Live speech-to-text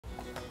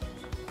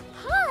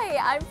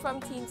I'm from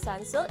Team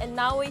Sunsilk, and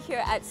now we're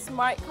here at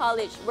Smart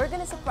College. We're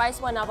gonna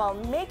surprise one of our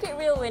Make It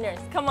Real winners.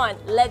 Come on,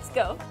 let's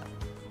go.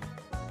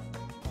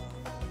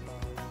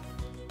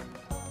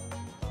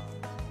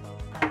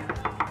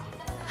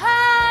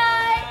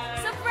 Hi!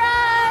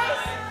 Surprise!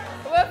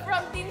 We're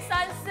from Team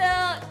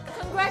Sunsilk.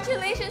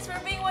 Congratulations for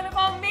being one of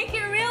our Make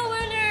It Real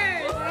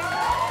winners.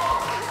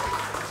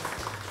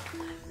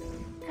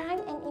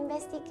 Crime and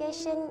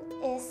investigation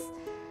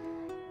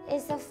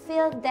is a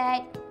field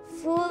that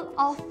full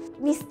of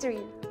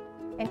mystery,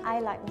 and I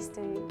like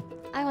mystery.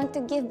 I want to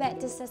give back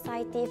to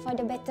society for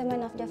the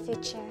betterment of the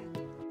future.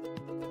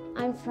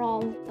 I'm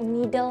from a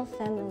middle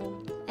family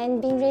and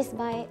being raised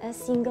by a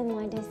single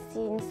mother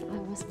since I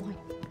was born.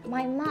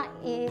 My mom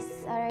is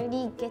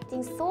already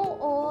getting so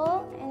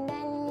old, and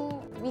then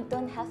we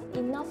don't have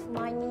enough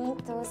money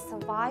to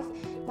survive.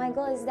 My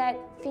goal is that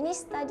finish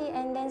study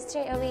and then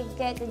straight away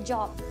get a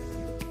job.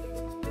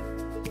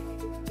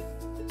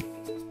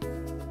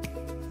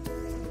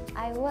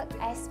 I work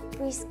as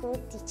preschool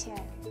teacher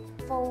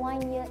for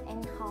 1.5 years.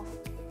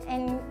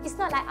 And it's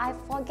not like I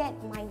forget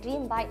my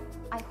dream, but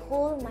I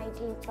hold my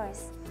dream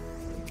first.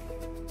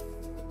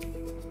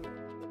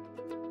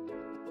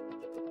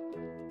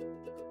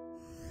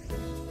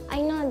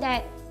 I know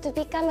that to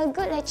become a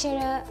good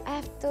lecturer, I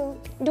have to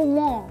do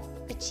more,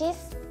 which is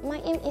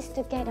my aim is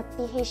to get a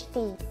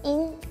PhD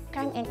in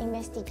crime and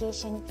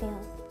investigation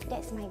field.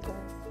 That's my goal.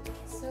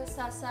 So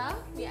Sasa,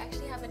 we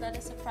actually have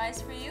another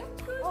surprise for you.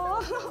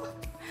 Oh.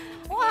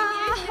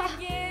 Wow! Here's your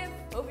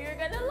gift. Hope you're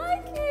gonna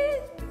like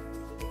it.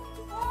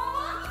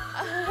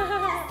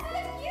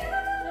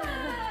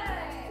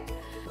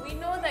 We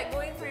know that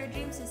going for your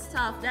dreams is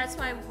tough. That's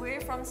why we're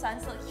from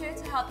Sunsilk here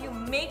to help you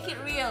make it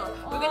real.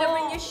 We're gonna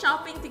bring you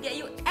shopping to get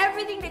you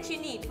everything that you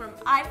need, from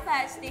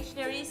iPads,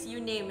 stationeries,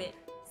 you name it.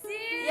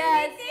 Seriously?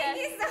 Yes, Thank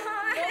you so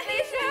much.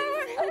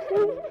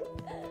 Donations.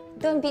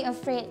 Don't be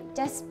afraid.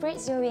 Just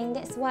spread your wings.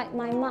 That's what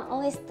my mom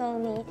always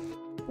told me.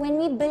 When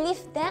we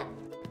believe that,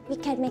 we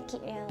can make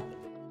it real.